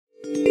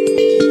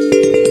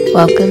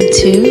Welcome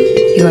to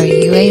your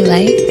Yué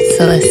Light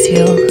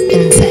Celestial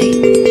Insight.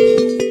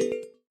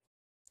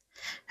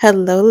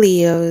 Hello,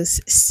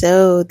 Leos.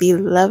 So, the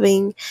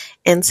loving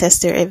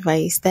ancestor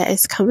advice that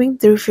is coming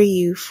through for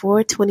you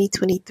for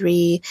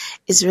 2023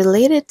 is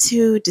related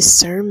to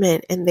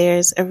discernment. And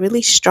there's a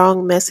really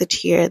strong message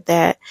here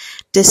that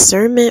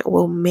discernment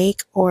will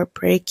make or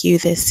break you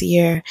this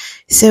year.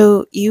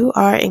 So, you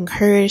are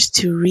encouraged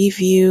to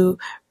review,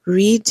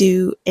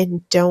 redo,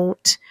 and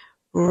don't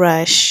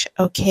rush,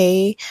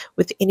 okay,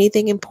 with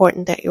anything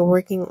important that you're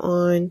working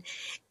on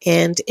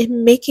and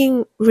in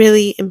making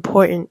really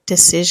important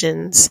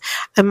decisions.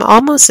 I'm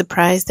almost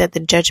surprised that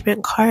the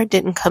judgment card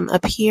didn't come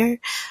up here,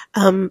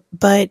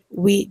 but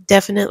we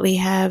definitely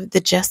have the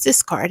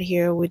justice card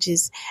here, which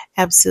is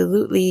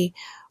absolutely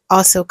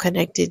also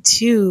connected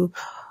to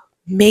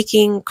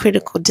making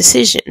critical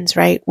decisions,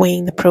 right?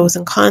 Weighing the pros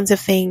and cons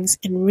of things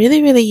and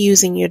really, really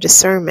using your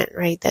discernment,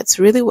 right? That's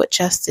really what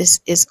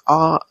justice is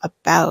all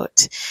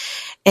about.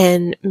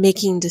 And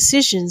making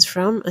decisions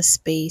from a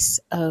space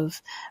of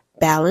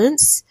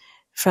balance,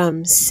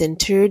 from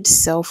centered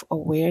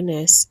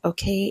self-awareness,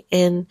 okay?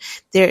 And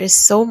there is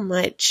so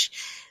much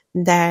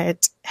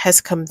that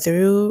has come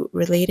through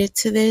related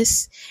to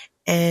this,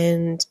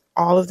 and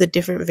all of the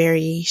different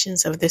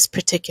variations of this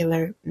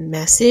particular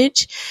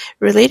message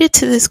related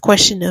to this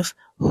question of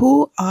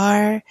who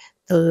are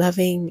the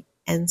loving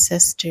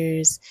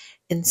ancestors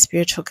and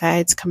spiritual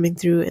guides coming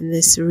through in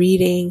this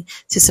reading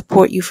to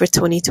support you for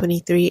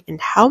 2023, and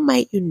how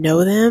might you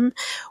know them?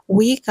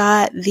 We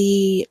got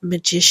the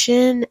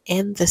Magician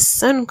and the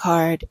Sun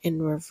card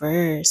in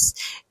reverse.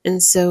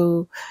 And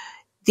so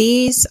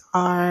these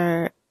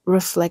are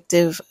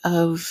reflective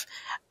of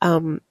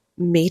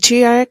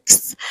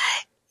matriarchs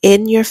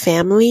in your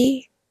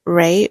family,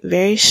 right?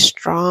 Very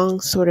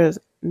strong sort of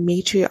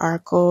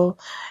matriarchal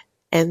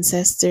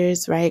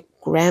ancestors, right?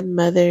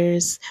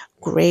 Grandmothers,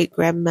 great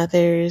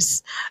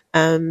grandmothers,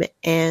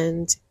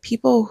 and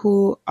people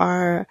who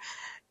are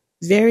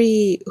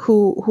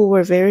who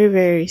were very,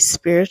 very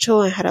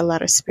spiritual and had a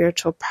lot of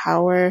spiritual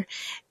power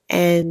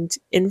and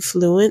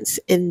influence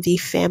in the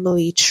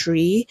family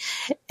tree.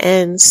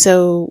 And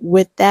so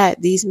with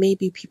that, these may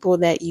be people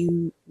that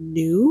you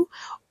knew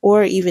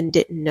or even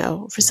didn't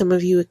know. For some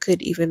of you, it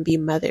could even be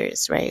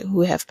mothers, right,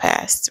 who have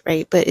passed,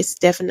 right? But it's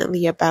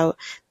definitely about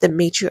the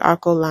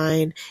matriarchal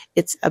line.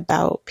 It's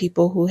about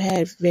people who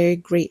had very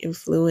great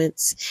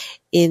influence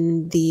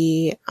in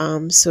the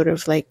sort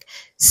of like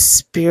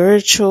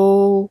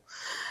spiritual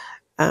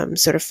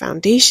sort of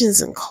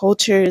foundations and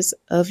cultures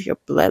of your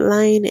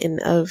bloodline and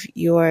of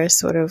your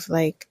sort of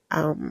like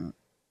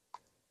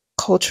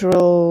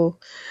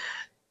cultural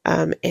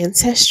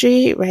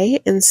ancestry,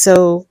 right? And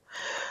so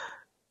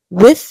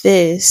with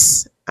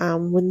this,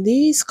 when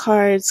these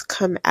cards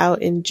come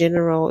out in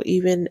general,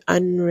 even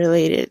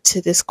unrelated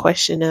to this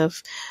question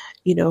of,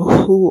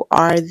 who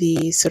are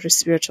the sort of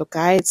spiritual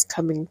guides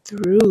coming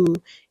through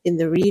in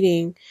the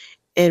reading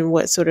and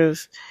what sort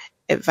of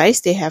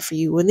advice they have for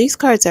you. When these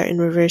cards are in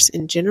reverse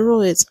in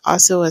general, it's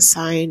also a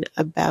sign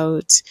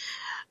about,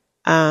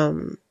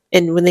 and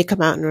when they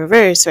come out in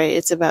reverse, right,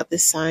 it's about the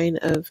sign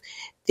of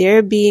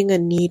there being a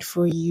need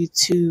for you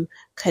to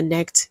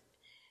connect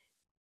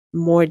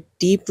more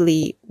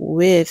deeply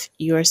with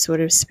your sort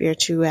of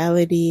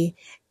spirituality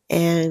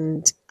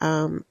and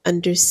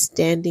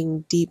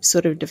understanding deep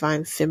sort of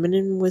divine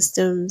feminine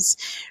wisdoms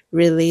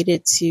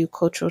related to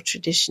cultural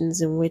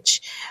traditions in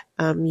which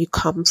you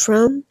come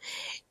from,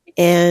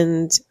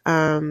 and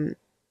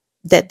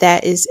that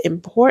is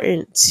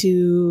important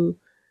to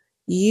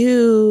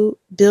you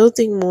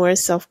building more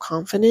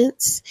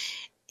self-confidence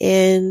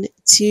and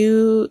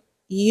to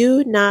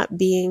you not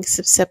being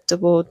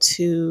susceptible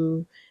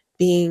to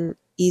being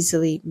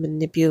easily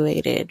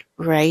manipulated,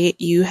 right?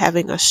 You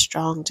having a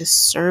strong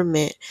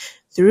discernment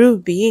through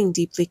being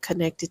deeply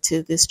connected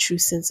to this true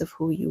sense of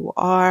who you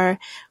are,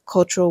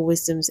 cultural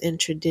wisdoms and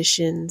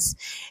traditions,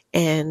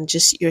 and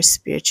just your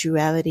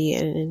spirituality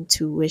and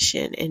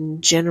intuition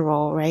in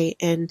general, right?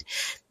 And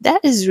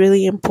that is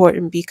really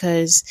important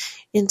because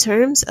in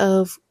terms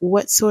of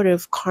what sort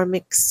of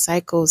karmic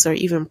cycles or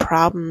even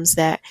problems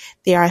that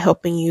they are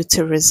helping you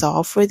to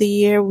resolve for the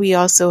year, we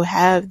also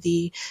have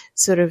the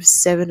sort of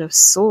Seven of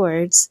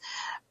Swords,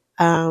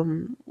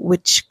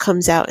 which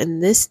comes out in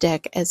this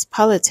deck as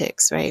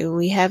politics, right? And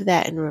we have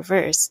that in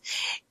reverse.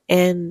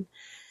 And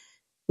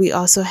we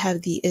also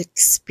have the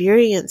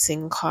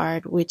experiencing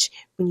card, which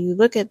when you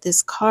look at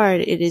this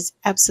card, it is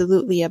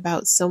absolutely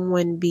about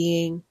someone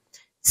being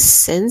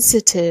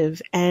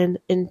sensitive and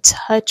in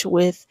touch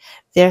with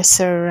their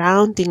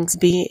surroundings,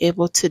 being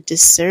able to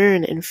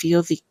discern and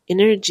feel the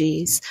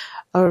energies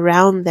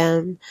around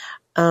them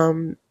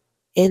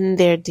in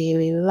their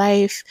daily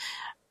life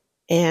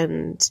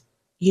and,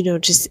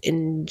 just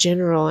in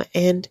general.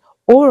 And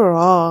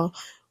overall,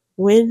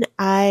 when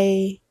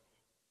I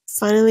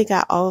finally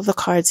got all of the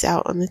cards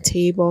out on the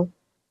table,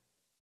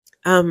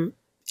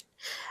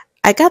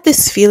 I got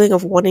this feeling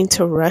of wanting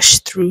to rush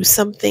through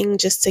something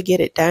just to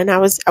get it done. I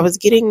was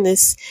getting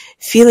this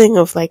feeling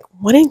of like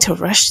wanting to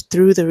rush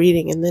through the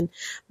reading, and then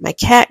my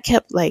cat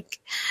kept like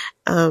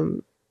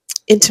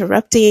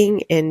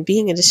interrupting and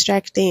being a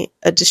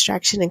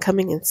distraction and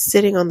coming and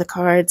sitting on the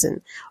cards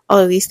and all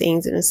of these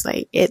things. And it's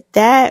like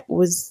that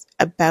was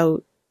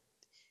about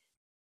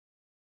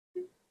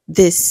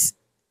this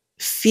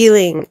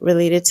feeling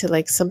related to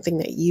like something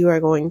that you are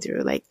going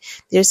through. Like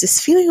there's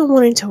this feeling of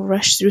wanting to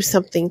rush through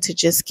something to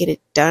just get it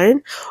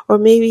done, or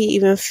maybe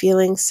even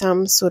feeling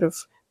some sort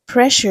of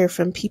pressure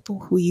from people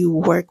who you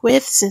work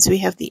with, since we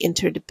have the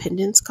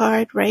interdependence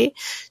card, right?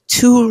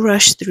 To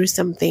rush through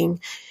something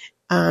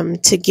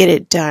to get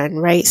it done,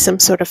 right? Some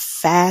sort of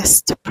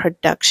fast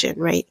production,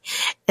 right?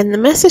 And the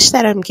message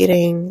that I'm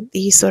getting,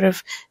 the sort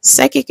of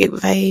psychic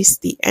advice,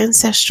 the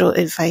ancestral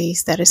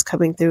advice that is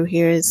coming through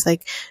here is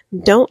like,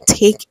 don't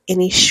take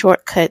any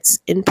shortcuts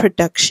in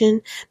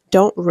production.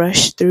 Don't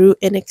rush through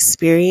an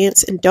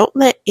experience, and don't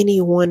let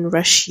anyone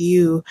rush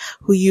you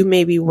who you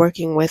may be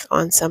working with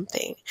on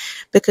something,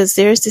 because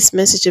there's this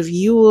message of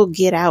you will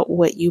get out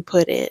what you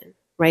put in.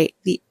 Right?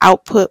 The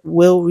output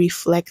will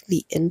reflect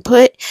the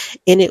input,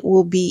 and it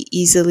will be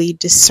easily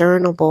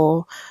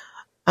discernible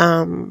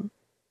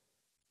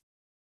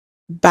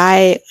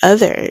by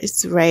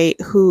others,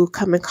 right? Who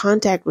come in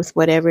contact with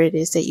whatever it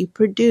is that you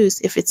produce.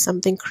 If it's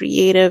something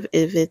creative,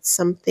 if it's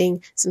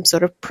something, some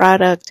sort of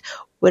product,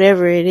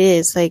 whatever it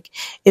is, like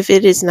if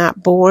it is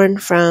not born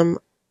from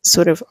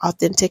sort of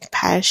authentic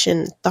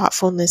passion,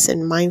 thoughtfulness,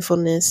 and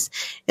mindfulness,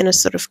 and a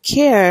sort of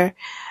care,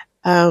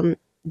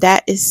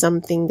 that is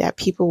something that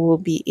people will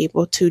be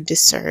able to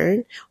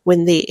discern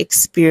when they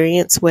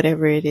experience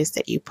whatever it is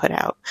that you put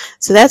out.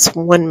 So that's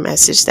one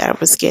message that I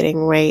was getting,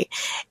 right?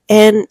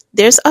 And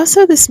there's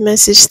also this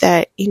message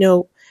that,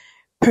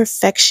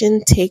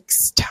 perfection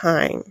takes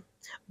time,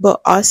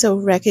 but also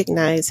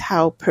recognize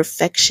how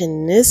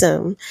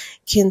perfectionism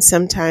can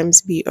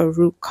sometimes be a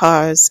root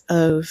cause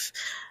of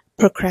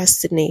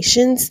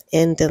procrastinations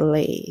and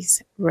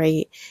delays,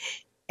 right?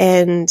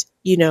 And,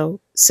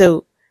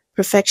 so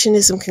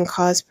perfectionism can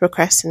cause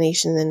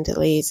procrastination and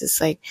delays.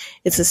 It's like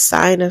it's a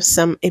sign of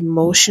some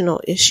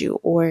emotional issue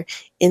or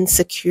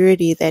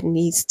insecurity that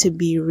needs to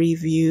be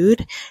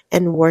reviewed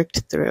and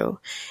worked through.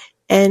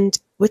 And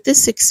with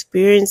this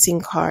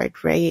experiencing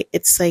card, right,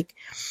 it's like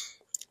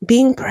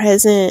being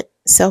present,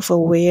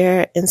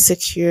 self-aware, and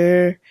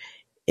secure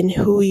in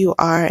who you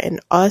are,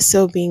 and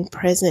also being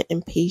present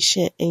and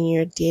patient in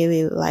your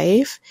daily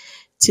life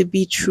to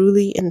be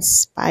truly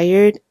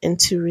inspired and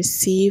to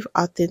receive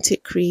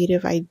authentic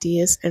creative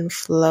ideas and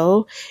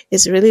flow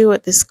is really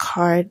what this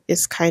card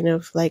is kind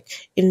of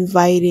like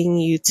inviting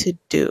you to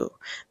do.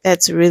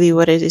 That's really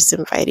what it is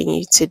inviting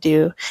you to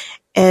do.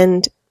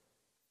 And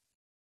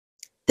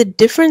the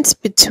difference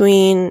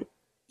between,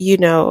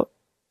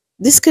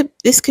 this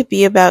could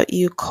be about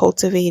you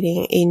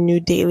cultivating a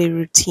new daily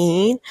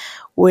routine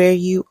where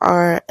you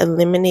are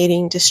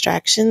eliminating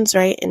distractions,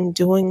 right? And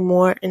doing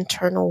more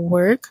internal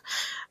work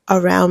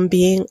around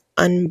being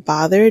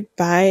unbothered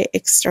by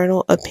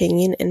external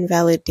opinion and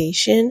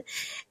validation,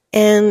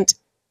 and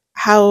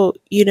how,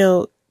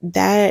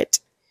 that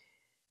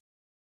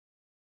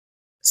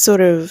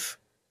sort of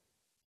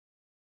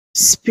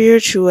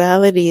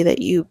spirituality that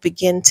you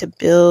begin to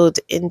build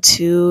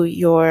into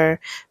your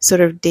sort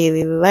of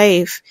daily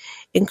life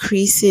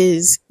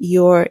increases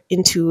your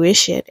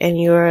intuition and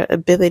your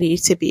ability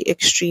to be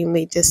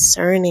extremely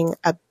discerning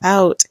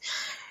about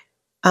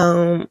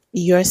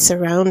your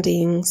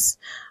surroundings,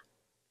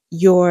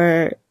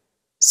 your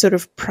sort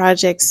of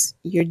projects,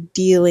 your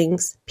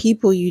dealings,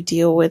 people you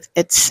deal with,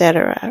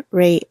 etc.,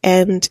 right?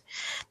 And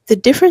the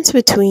difference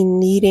between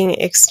needing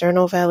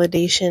external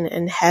validation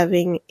and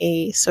having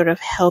a sort of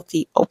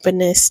healthy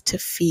openness to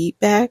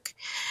feedback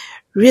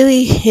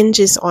really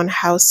hinges on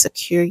how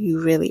secure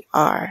you really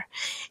are.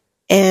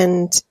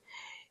 And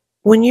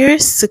when you're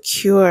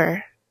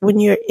insecure,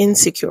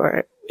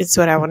 it's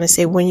what I want to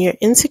say. When you're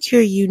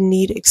insecure, you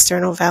need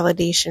external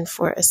validation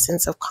for a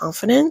sense of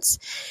confidence,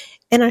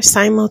 and are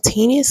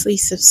simultaneously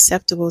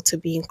susceptible to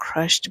being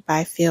crushed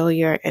by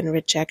failure and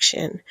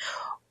rejection,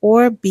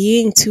 or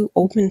being too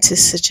open to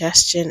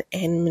suggestion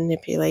and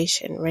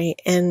manipulation, right?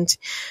 And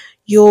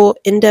you'll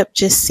end up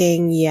just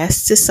saying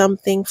yes to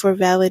something for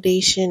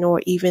validation,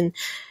 or even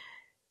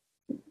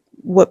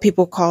what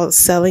people call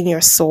selling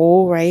your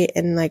soul, right?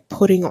 And like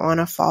putting on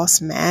a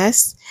false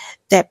mask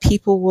that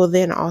people will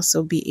then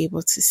also be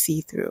able to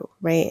see through,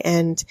 right?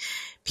 And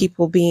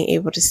people being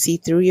able to see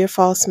through your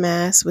false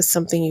mask with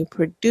something you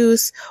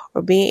produce,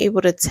 or being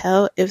able to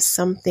tell if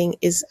something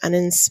is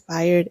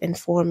uninspired and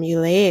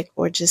formulaic,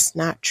 or just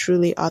not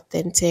truly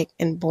authentic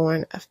and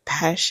born of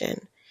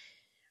passion,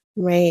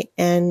 right?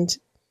 And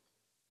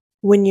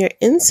when you're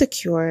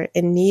insecure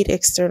and need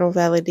external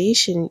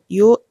validation,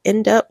 you'll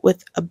end up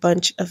with a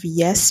bunch of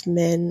yes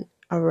men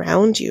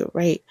around you,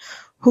 right?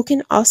 Who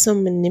can also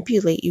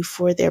manipulate you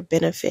for their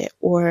benefit,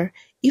 or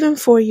even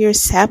for your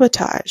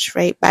sabotage,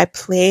 right? By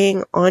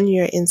playing on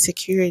your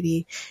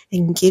insecurity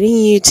and getting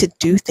you to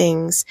do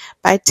things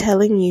by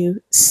telling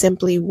you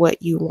simply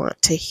what you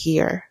want to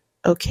hear,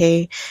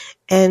 okay?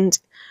 And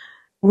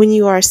when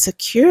you are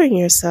secure in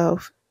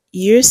yourself,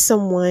 you're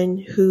someone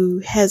who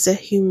has a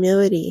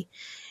humility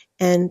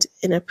and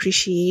an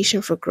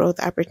appreciation for growth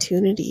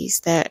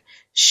opportunities that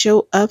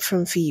show up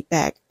from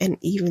feedback and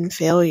even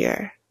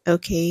failure,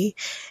 okay?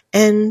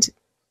 And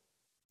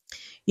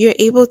you're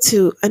able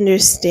to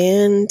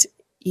understand,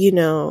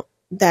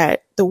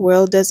 that the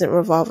world doesn't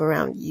revolve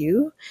around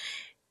you,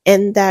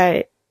 and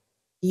that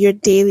your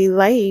daily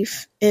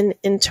life and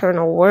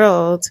internal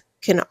world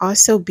can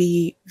also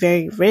be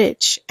very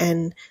rich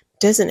and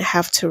doesn't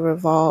have to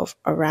revolve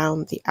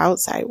around the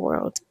outside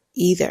world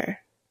either,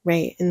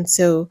 right? And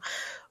so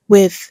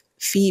with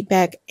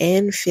feedback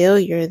and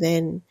failure,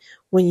 then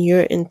when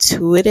you're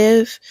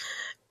intuitive,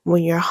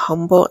 when you're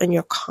humble and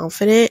you're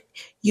confident,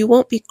 you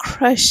won't be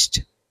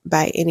crushed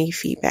by any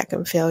feedback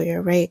and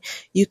failure, right?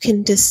 You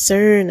can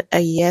discern a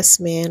yes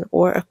man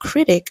or a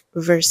critic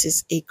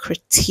versus a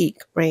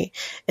critique, right?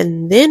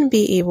 And then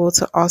be able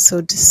to also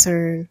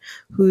discern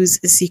who's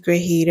a secret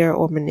hater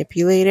or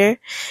manipulator.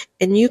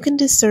 And you can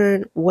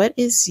discern what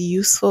is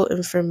useful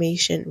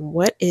information,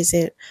 what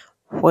isn't,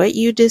 what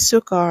you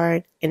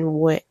disregard, and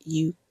what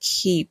you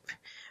keep,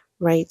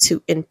 right?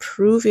 To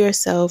improve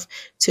yourself,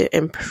 to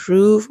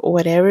improve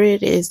whatever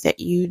it is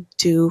that you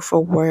do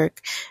for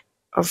work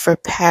or for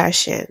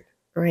passion,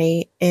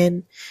 right?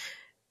 And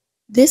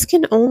this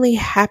can only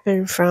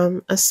happen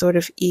from a sort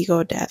of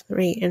ego death,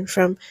 right? And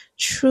from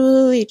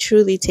truly,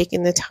 truly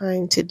taking the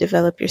time to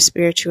develop your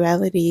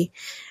spirituality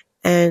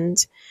and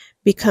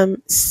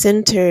become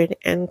centered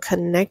and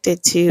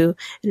connected to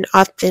an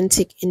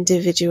authentic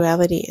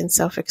individuality and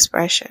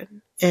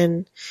self-expression.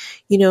 And,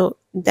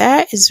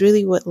 that is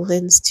really what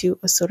lends to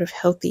a sort of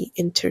healthy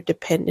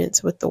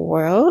interdependence with the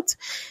world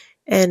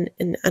and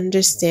an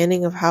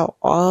understanding of how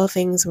all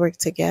things work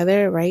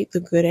together, right?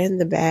 The good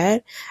and the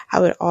bad,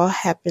 how it all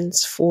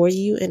happens for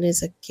you and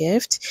is a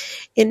gift.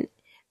 And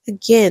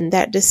again,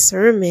 that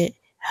discernment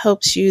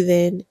helps you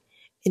then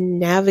in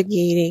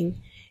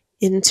navigating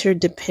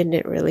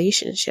interdependent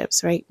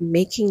relationships, right?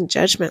 Making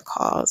judgment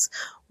calls,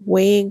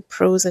 weighing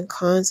pros and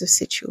cons of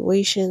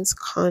situations,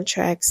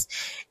 contracts,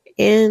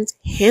 and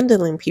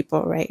handling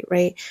people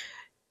right?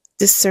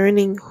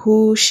 Discerning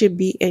who should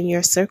be in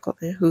your circle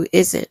and who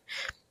isn't.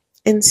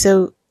 And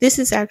so this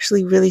is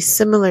actually really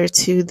similar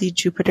to the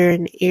Jupiter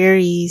and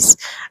Aries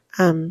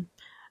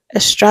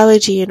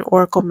astrology and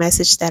oracle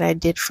message that I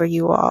did for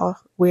you all,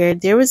 where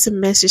there was a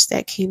message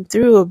that came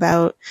through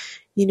about,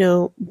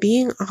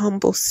 being a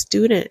humble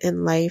student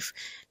in life,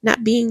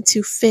 not being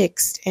too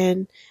fixed,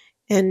 and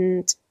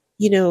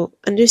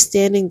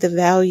understanding the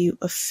value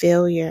of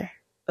failure.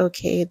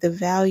 Okay, the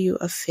value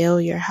of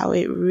failure, how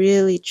it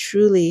really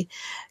truly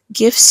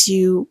gifts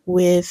you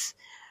with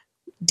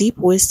deep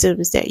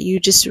wisdoms that you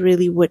just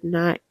really would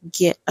not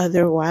get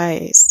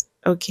otherwise.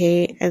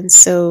 Okay, and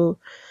so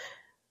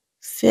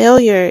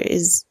failure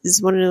is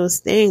one of those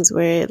things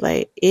where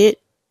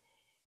it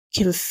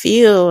can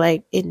feel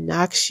like it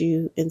knocks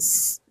you and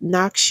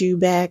knocks you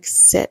back,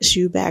 sets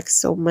you back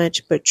so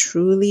much, but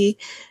truly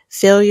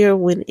failure,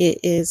 when it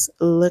is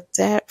looked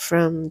at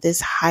from this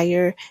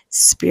higher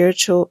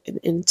spiritual and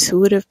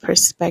intuitive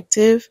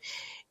perspective,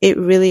 it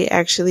really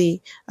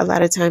actually a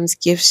lot of times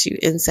gives you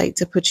insight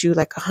to put you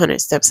like 100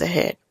 steps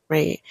ahead,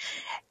 right?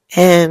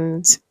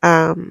 And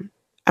I'm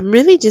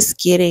really just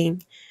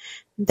getting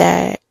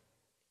that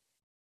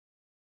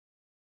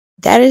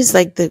is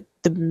like the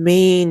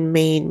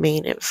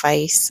main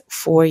advice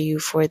for you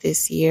for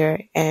this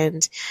year.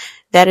 And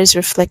that is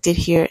reflected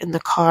here in the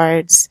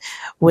cards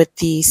with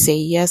the say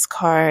yes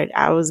card.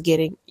 I was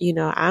getting,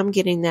 I'm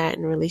getting that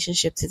in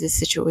relationship to this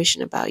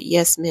situation about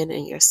yes men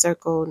in your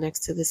circle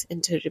next to this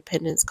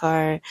interdependence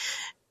card.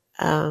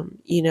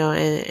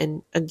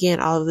 And again,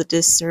 all of the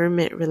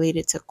discernment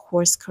related to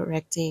course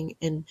correcting,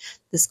 and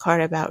this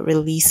card about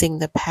releasing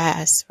the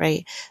past,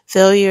 right?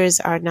 Failures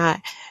are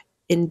not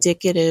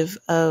indicative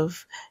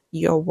of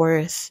your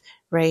worth,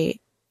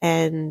 right?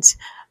 And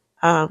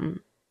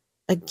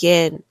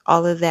again,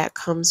 all of that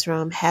comes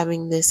from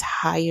having this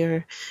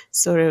higher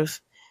sort of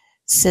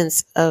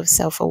sense of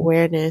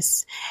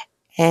self-awareness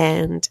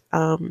and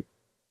a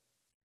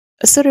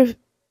sort of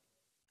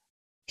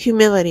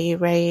humility,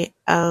 right?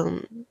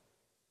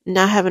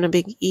 Not having a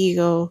big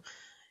ego,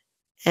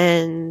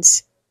 and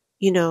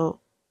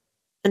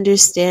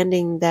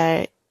understanding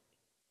that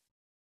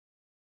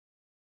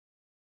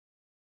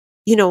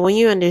when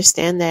you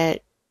understand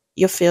that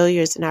your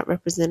failures are not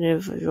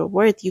representative of your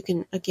worth, you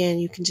can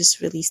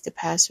just release the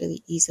past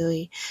really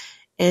easily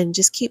and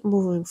just keep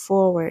moving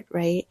forward,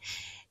 right?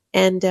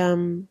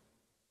 And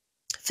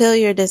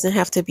failure doesn't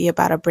have to be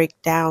about a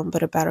breakdown,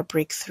 but about a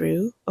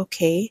breakthrough.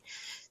 Okay,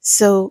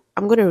 so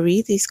I'm going to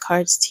read these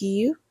cards to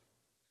you.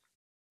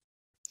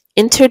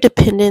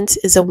 Interdependence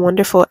is a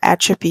wonderful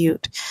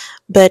attribute,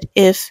 but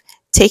if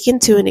taken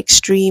to an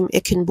extreme,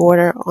 it can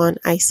border on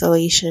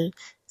isolation.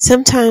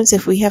 Sometimes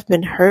if we have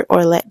been hurt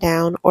or let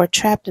down or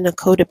trapped in a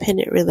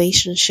codependent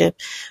relationship,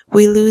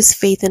 we lose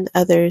faith in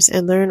others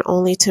and learn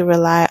only to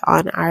rely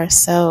on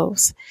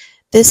ourselves.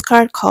 This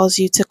card calls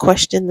you to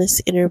question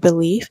this inner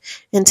belief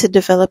and to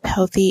develop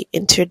healthy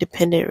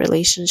interdependent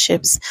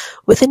relationships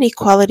with an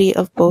equality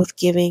of both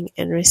giving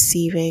and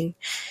receiving.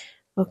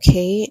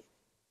 Okay,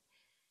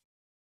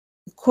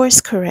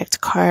 Course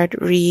Correct card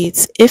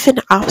reads, if an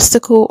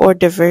obstacle or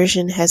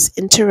diversion has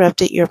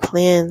interrupted your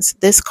plans,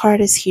 this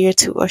card is here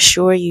to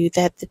assure you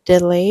that the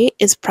delay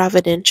is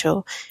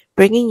providential,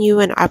 bringing you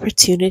an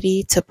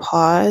opportunity to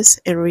pause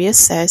and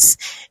reassess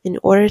in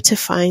order to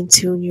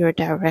fine-tune your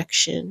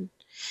direction.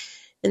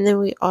 And then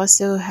we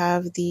also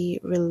have the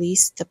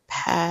release the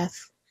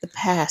past.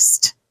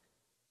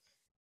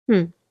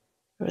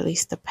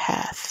 Release the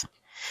path.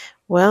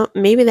 Well,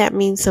 maybe that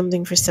means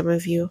something for some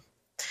of you.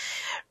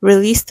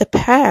 Release the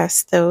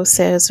past, though,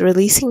 says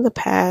releasing the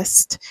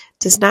past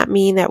does not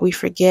mean that we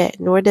forget,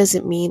 nor does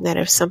it mean that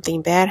if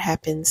something bad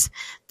happens,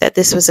 that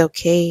this was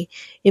okay.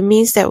 It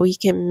means that we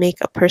can make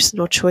a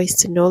personal choice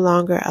to no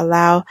longer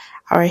allow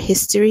our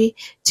history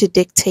to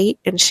dictate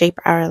and shape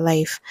our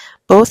life,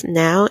 both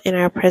now in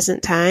our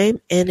present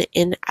time and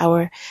in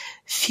our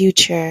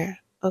future.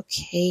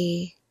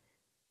 Okay.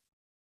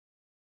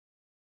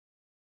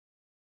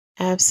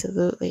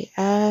 Absolutely,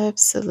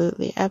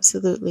 absolutely,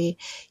 absolutely.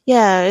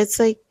 Yeah, it's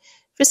like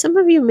for some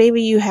of you,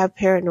 maybe you have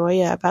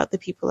paranoia about the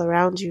people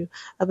around you,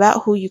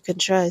 about who you can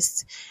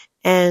trust,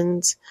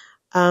 and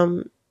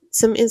um,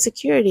 some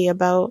insecurity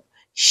about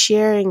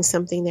sharing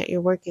something that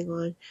you're working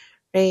on,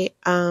 right?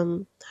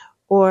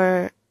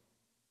 Or,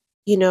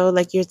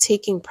 like you're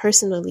taking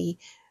personally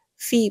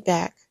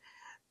feedback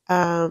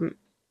um,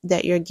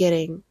 that you're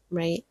getting,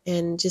 right?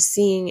 And just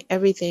seeing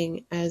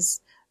everything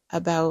as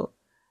about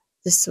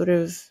this sort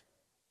of,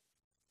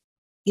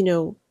 you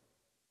know,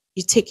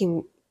 you're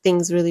taking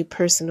things really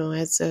personal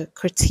as a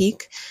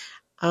critique.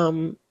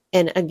 And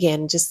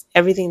again, just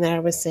everything that I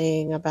was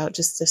saying about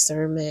just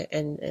discernment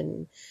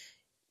and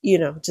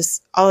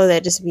just all of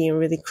that, just being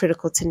really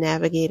critical to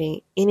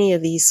navigating any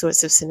of these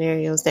sorts of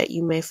scenarios that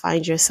you may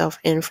find yourself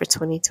in for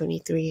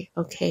 2023.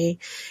 Okay.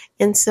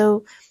 And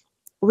so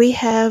we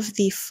have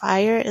the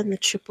fire and the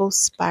triple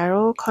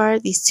spiral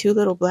card, these two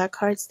little black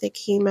cards that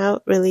came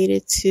out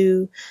related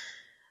to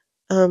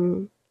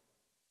um,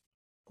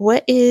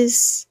 what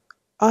is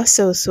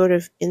also sort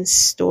of in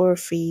store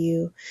for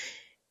you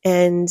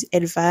and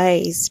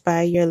advised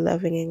by your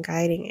loving and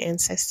guiding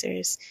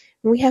ancestors.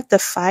 And we have the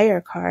fire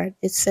card.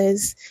 It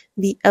says,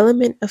 the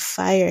element of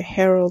fire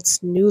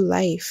heralds new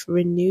life,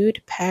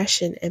 renewed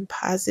passion, and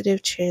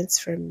positive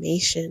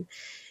transformation.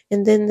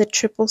 And then the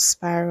triple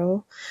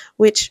spiral,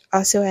 which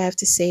also I have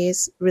to say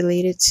is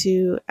related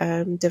to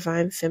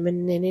divine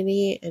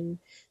femininity and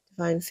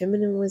divine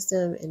feminine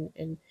wisdom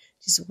and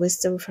just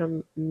wisdom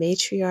from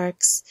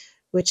matriarchs,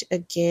 which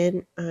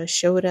again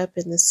showed up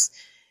in this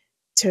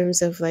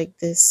terms of like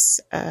this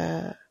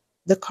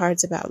the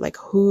cards about like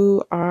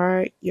who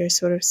are your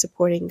sort of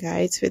supporting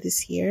guides for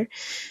this year.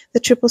 The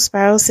triple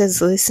spiral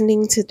says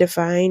listening to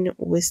divine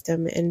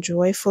wisdom and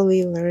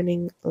joyfully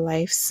learning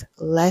life's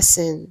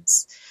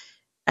lessons.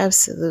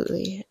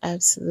 Absolutely,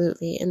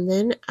 absolutely. And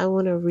then I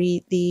want to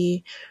read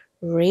the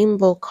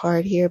rainbow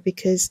card here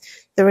because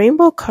the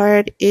rainbow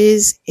card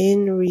is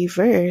in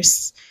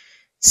reverse.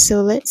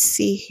 So let's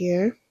see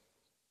here.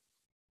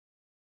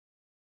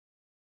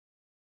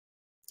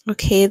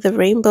 Okay, the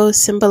rainbow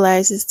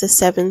symbolizes the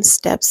 7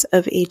 steps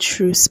of a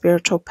true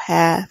spiritual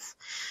path,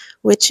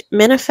 which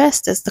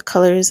manifest as the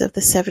colors of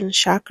the 7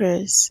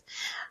 chakras.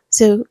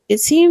 So it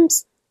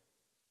seems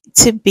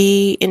to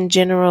be in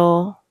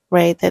general,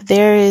 right, that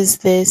there is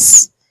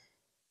this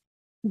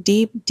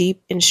deep,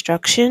 deep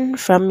instruction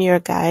from your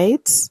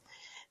guides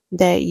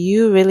that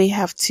you really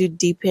have to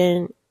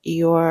deepen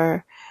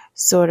your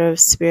sort of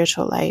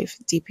spiritual life,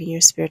 deepen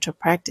your spiritual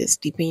practice,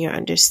 deepen your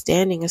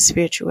understanding of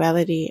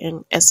spirituality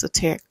and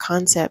esoteric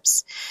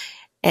concepts.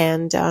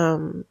 And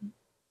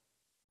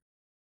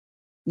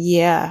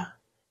yeah,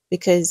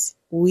 because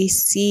we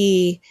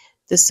see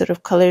the sort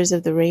of colors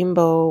of the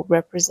rainbow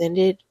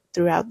represented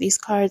throughout these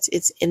cards.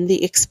 It's in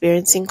the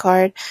experiencing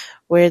card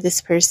where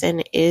this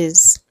person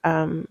is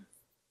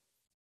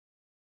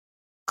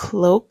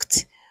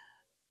cloaked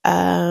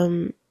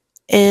in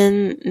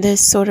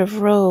this sort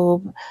of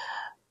robe,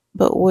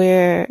 but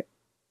where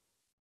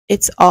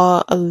it's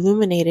all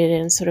illuminated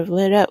and sort of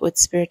lit up with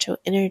spiritual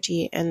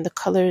energy, and the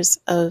colors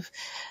of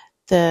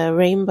the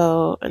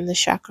rainbow and the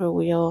chakra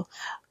wheel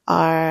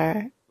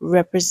are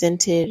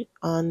represented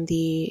on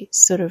the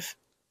sort of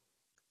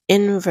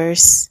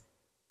inverse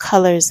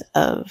colors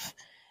of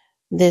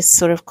this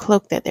sort of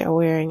cloak that they're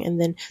wearing. And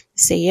then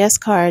the Say Yes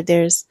card,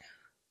 there's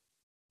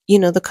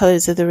the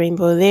colors of the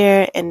rainbow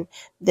there, and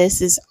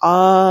this is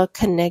all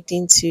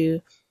connecting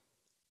to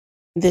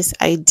this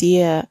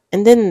idea.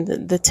 And then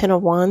the 10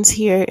 of wands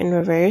here in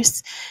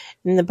reverse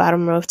in the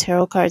bottom row of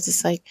tarot cards,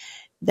 it's like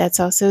that's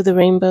also the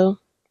rainbow.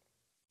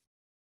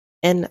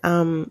 And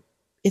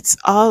it's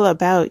all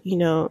about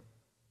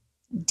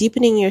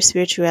deepening your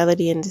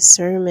spirituality and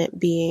discernment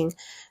being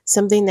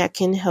something that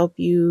can help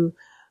you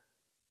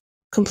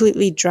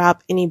completely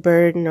drop any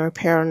burden or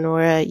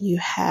paranoia you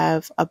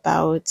have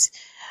about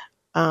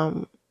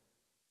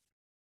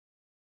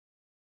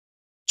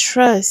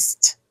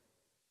trust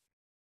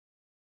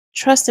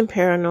and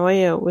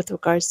paranoia with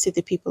regards to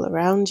the people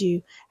around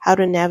you, how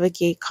to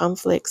navigate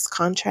conflicts,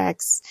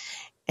 contracts,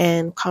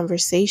 and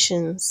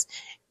conversations,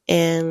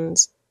 and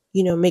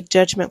make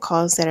judgment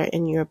calls that are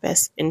in your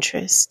best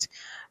interest.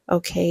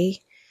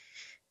 Okay.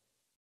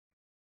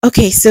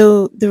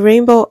 So the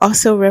rainbow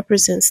also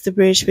represents the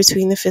bridge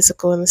between the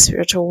physical and the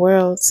spiritual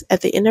worlds.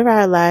 At the end of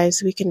our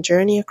lives, we can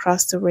journey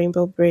across the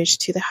rainbow bridge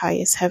to the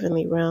highest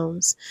heavenly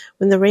realms.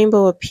 When the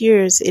rainbow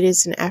appears, it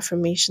is an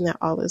affirmation that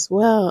all is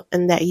well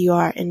and that you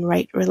are in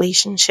right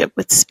relationship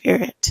with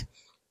spirit.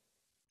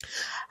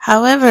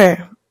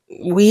 However,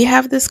 we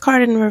have this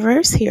card in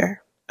reverse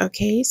here.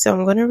 Okay, so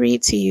I'm going to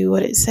read to you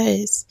what it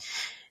says.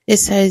 It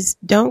says,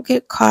 don't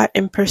get caught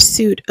in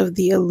pursuit of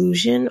the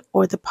illusion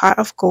or the pot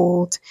of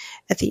gold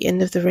at the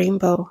end of the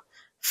rainbow.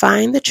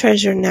 Find the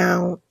treasure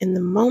now in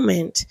the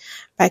moment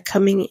by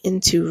coming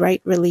into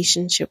right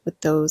relationship with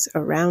those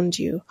around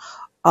you.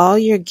 All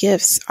your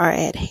gifts are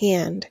at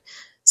hand,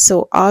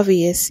 so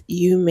obvious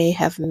you may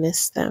have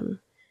missed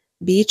them.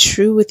 Be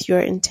true with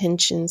your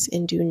intentions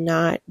and do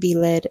not be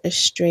led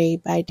astray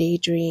by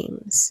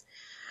daydreams.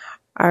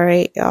 All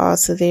right, y'all.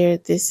 So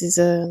this is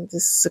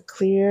a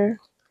clear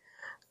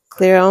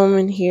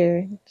omen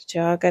here.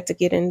 Y'all got to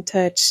get in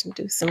touch and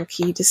do some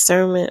key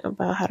discernment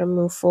about how to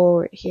move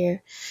forward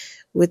here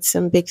with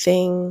some big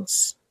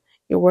things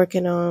you're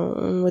working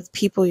on, with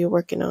people you're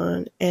working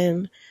on,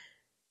 and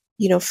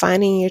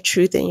finding your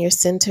truth and your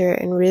center,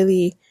 and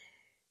really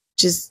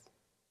just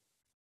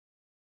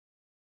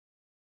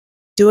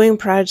doing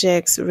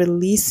projects,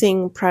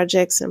 releasing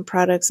projects and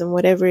products and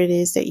whatever it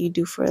is that you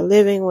do for a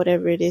living,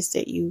 whatever it is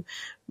that you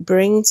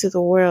bring to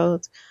the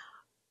world.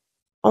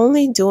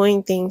 Only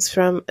doing things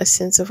from a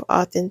sense of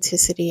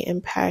authenticity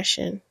and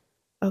passion.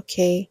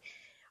 Okay.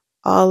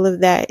 All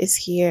of that is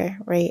here,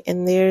 right?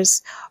 And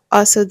there's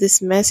also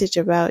this message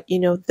about,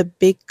 the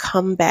big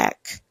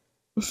comeback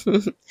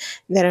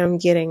that I'm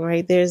getting,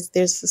 right? There's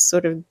this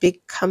sort of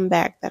big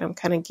comeback that I'm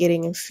kind of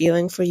getting and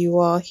feeling for you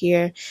all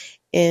here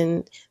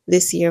in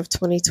this year of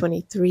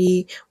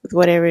 2023 with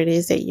whatever it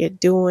is that you're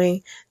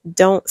doing.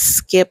 Don't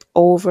skip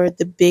over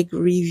the big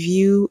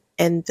review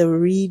and the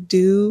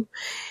redo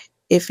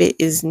if it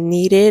is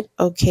needed,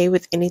 okay,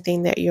 with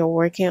anything that you're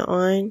working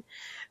on.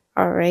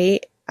 All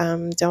right.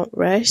 Don't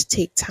rush.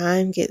 Take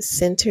time. Get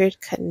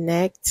centered.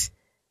 Connect.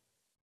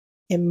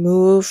 And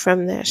move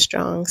from that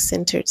strong,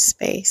 centered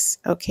space.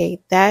 Okay.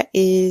 That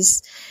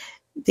is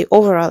the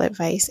overall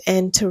advice.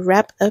 And to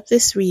wrap up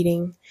this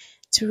reading,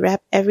 to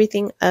wrap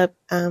everything up,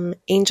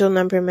 angel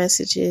number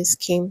messages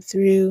came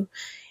through.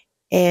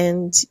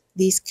 And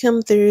these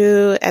come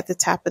through at the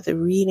top of the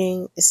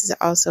reading. This is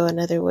also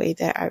another way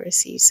that I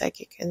receive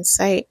psychic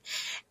insight.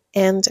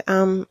 And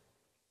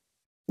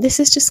this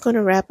is just going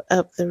to wrap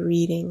up the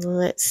reading.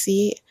 Let's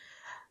see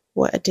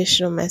what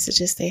additional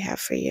messages they have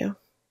for you.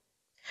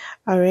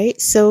 All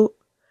right, so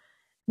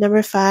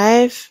number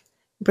 5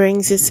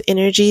 brings its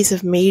energies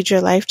of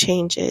major life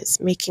changes,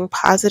 making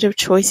positive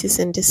choices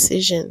and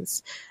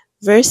decisions,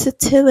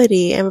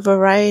 versatility and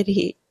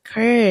variety,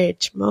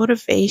 courage,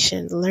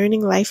 motivation,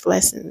 learning life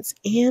lessons,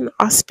 and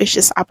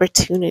auspicious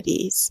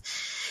opportunities.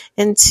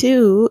 And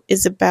 2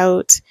 is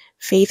about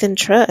faith and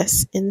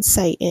trust,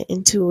 insight and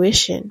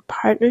intuition,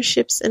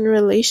 partnerships and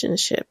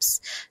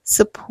relationships,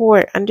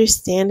 support,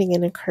 understanding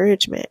and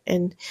encouragement.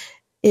 And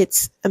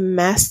it's a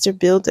master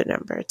builder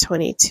number,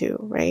 22,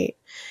 right?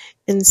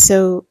 And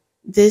so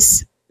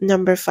this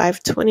number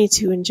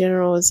 522 in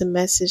general is a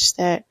message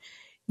that,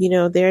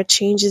 there are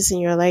changes in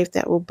your life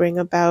that will bring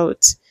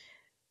about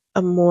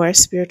a more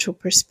spiritual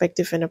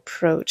perspective and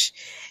approach.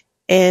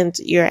 And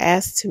you're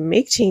asked to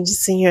make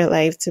changes in your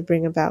life to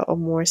bring about a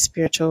more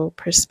spiritual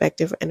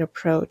perspective and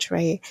approach,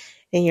 right?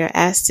 And you're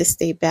asked to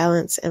stay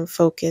balanced and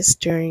focused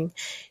during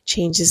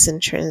changes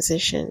and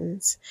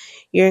transitions.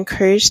 You're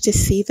encouraged to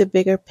see the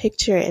bigger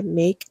picture and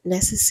make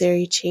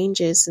necessary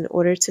changes in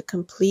order to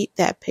complete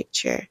that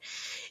picture.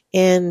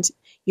 And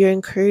you're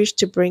encouraged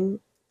to bring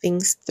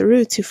things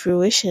through to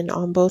fruition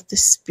on both the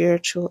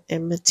spiritual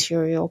and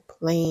material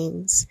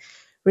planes.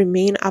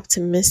 Remain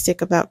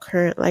optimistic about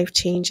current life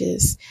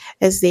changes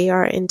as they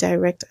are in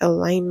direct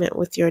alignment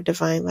with your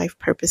divine life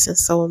purpose and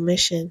soul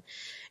mission.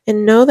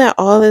 And know that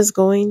all is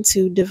going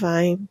to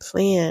divine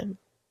plan.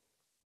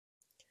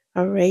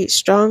 All right.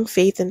 Strong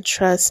faith and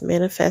trust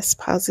manifests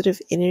positive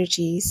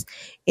energies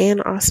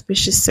and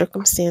auspicious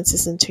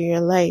circumstances into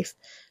your life.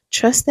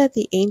 Trust that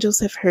the angels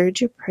have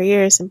heard your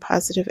prayers and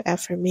positive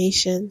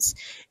affirmations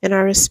and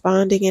are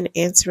responding and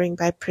answering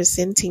by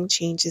presenting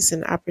changes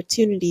and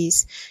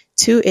opportunities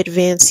to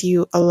advance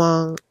you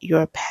along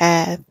your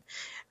path.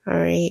 All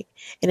right.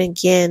 And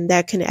again,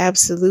 that can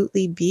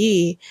absolutely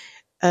be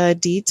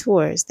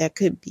detours, that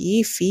could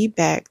be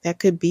feedback, that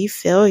could be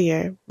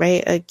failure,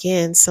 right?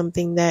 Again,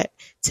 something that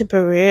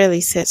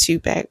temporarily sets you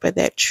back, but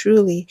that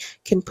truly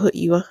can put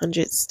you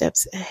 100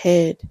 steps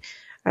ahead.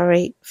 All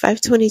right,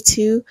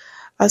 522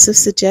 also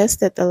suggests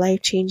that the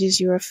life changes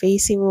you are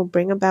facing will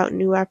bring about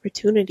new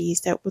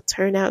opportunities that will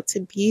turn out to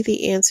be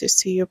the answers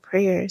to your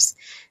prayers.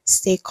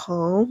 Stay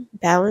calm,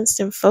 balanced,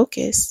 and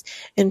focused,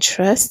 and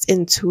trust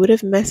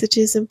intuitive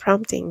messages and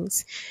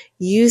promptings.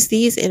 Use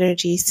these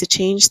energies to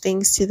change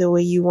things to the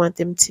way you want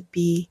them to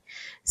be.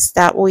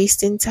 Stop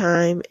wasting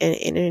time and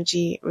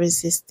energy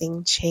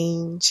resisting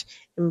change.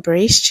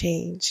 Embrace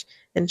change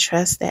and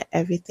trust that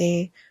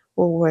everything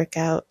will work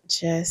out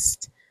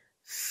just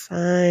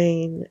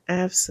fine.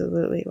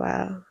 Absolutely.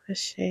 Wow.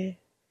 Ashe.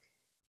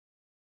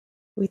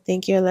 We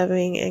thank your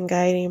loving and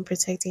guiding and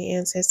protecting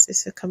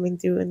ancestors for coming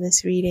through in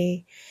this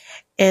reading.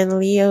 And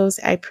Leos,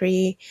 I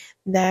pray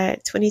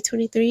that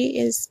 2023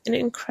 is an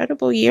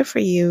incredible year for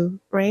you,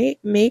 right?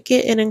 Make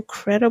it an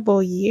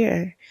incredible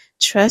year.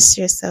 Trust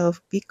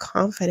yourself. Be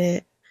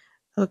confident.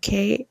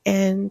 Okay,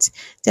 and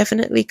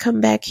definitely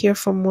come back here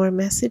for more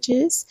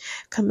messages.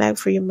 Come back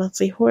for your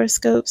monthly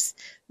horoscopes.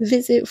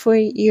 Visit for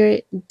your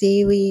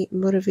daily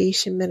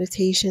motivation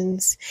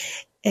meditations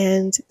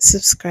and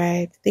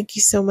subscribe. Thank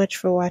you so much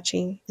for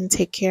watching and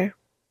take care.